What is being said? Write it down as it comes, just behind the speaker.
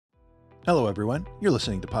Hello, everyone. You're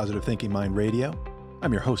listening to Positive Thinking Mind Radio.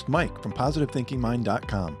 I'm your host, Mike, from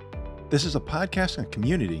PositiveThinkingMind.com. This is a podcast and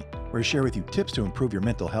community where I share with you tips to improve your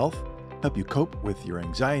mental health, help you cope with your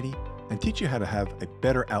anxiety, and teach you how to have a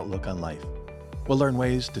better outlook on life. We'll learn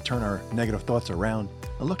ways to turn our negative thoughts around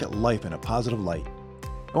and look at life in a positive light.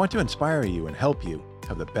 I want to inspire you and help you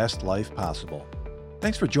have the best life possible.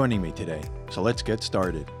 Thanks for joining me today. So let's get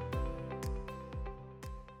started.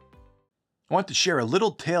 I want to share a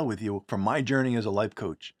little tale with you from my journey as a life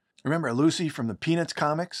coach. Remember Lucy from the Peanuts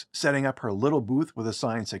comics setting up her little booth with a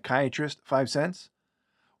sign, psychiatrist, 5 cents?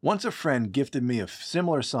 Once a friend gifted me a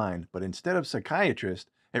similar sign, but instead of psychiatrist,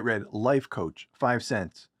 it read life coach, 5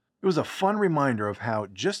 cents. It was a fun reminder of how,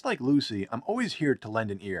 just like Lucy, I'm always here to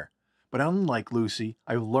lend an ear. But unlike Lucy,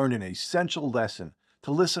 I've learned an essential lesson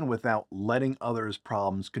to listen without letting others'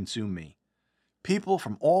 problems consume me. People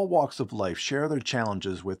from all walks of life share their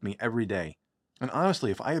challenges with me every day. And honestly,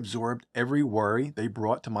 if I absorbed every worry they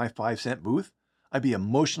brought to my 5-cent booth, I'd be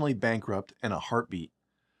emotionally bankrupt in a heartbeat.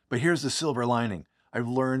 But here's the silver lining. I've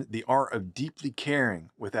learned the art of deeply caring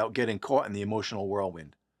without getting caught in the emotional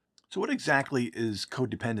whirlwind. So what exactly is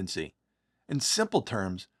codependency? In simple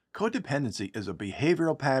terms, codependency is a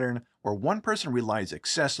behavioral pattern where one person relies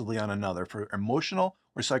excessively on another for emotional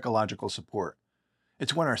or psychological support.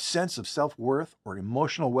 It's when our sense of self-worth or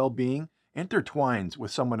emotional well-being intertwines with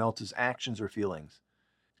someone else's actions or feelings.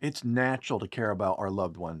 It's natural to care about our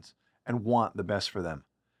loved ones and want the best for them.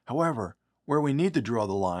 However, where we need to draw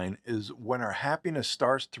the line is when our happiness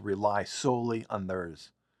starts to rely solely on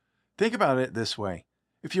theirs. Think about it this way.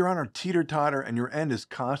 If you're on a teeter-totter and your end is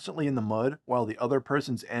constantly in the mud while the other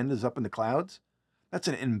person's end is up in the clouds, that's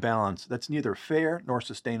an imbalance that's neither fair nor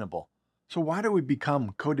sustainable. So why do we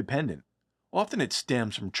become codependent? Often it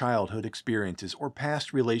stems from childhood experiences or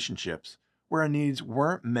past relationships where our needs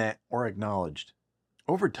weren't met or acknowledged.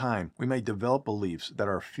 Over time, we may develop beliefs that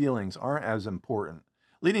our feelings aren't as important,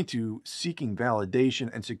 leading to seeking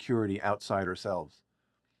validation and security outside ourselves.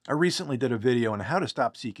 I recently did a video on how to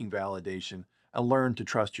stop seeking validation and learn to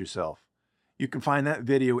trust yourself. You can find that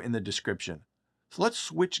video in the description. So let's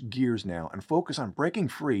switch gears now and focus on breaking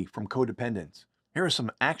free from codependence. Here are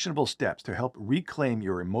some actionable steps to help reclaim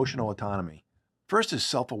your emotional autonomy. First is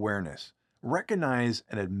self-awareness. Recognize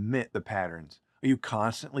and admit the patterns. Are you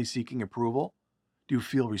constantly seeking approval? Do you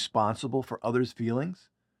feel responsible for others' feelings?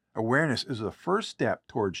 Awareness is the first step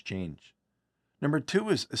towards change. Number 2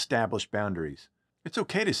 is establish boundaries. It's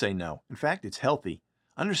okay to say no. In fact, it's healthy.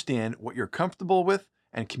 Understand what you're comfortable with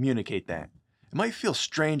and communicate that. It might feel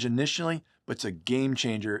strange initially, but it's a game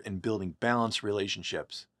changer in building balanced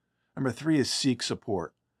relationships. Number 3 is seek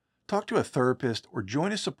support. Talk to a therapist or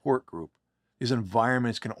join a support group. These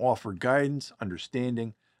environments can offer guidance,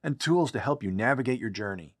 understanding, and tools to help you navigate your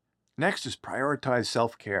journey. Next is prioritize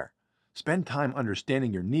self-care. Spend time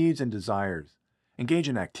understanding your needs and desires. Engage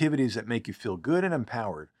in activities that make you feel good and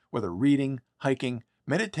empowered, whether reading, hiking,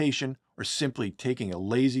 meditation, or simply taking a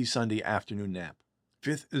lazy Sunday afternoon nap.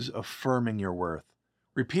 5th is affirming your worth.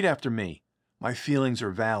 Repeat after me. My feelings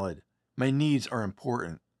are valid. My needs are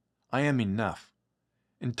important. I am enough.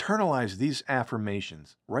 Internalize these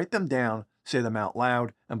affirmations. Write them down, say them out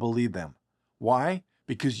loud, and believe them. Why?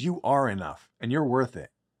 Because you are enough, and you're worth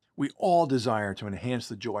it. We all desire to enhance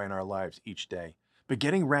the joy in our lives each day, but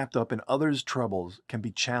getting wrapped up in others' troubles can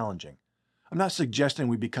be challenging. I'm not suggesting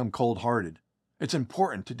we become cold-hearted. It's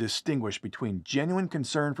important to distinguish between genuine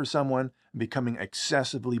concern for someone and becoming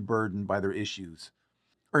excessively burdened by their issues.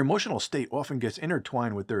 Our emotional state often gets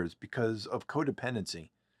intertwined with theirs because of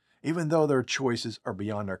codependency, even though their choices are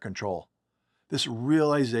beyond our control. This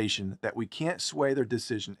realization that we can't sway their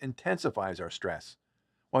decision intensifies our stress.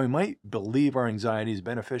 While we might believe our anxiety is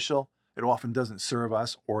beneficial, it often doesn't serve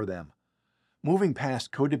us or them. Moving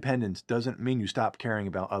past codependence doesn't mean you stop caring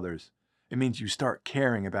about others. It means you start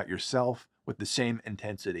caring about yourself with the same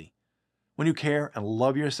intensity. When you care and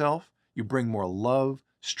love yourself, you bring more love,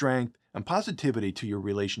 strength, and positivity to your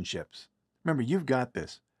relationships. Remember, you've got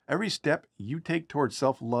this. Every step you take towards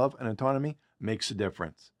self-love and autonomy makes a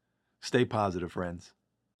difference. Stay positive, friends.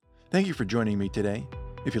 Thank you for joining me today.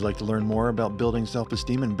 If you'd like to learn more about building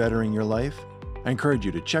self-esteem and bettering your life, I encourage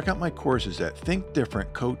you to check out my courses at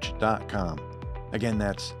thinkdifferentcoach.com. Again,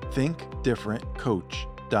 that's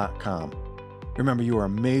thinkdifferentcoach.com. Remember, you are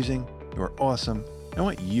amazing, you are awesome, and I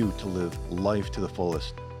want you to live life to the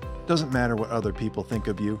fullest. Doesn't matter what other people think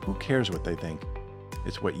of you, who cares what they think?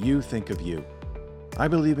 It's what you think of you. I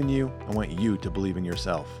believe in you, I want you to believe in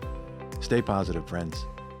yourself. Stay positive, friends.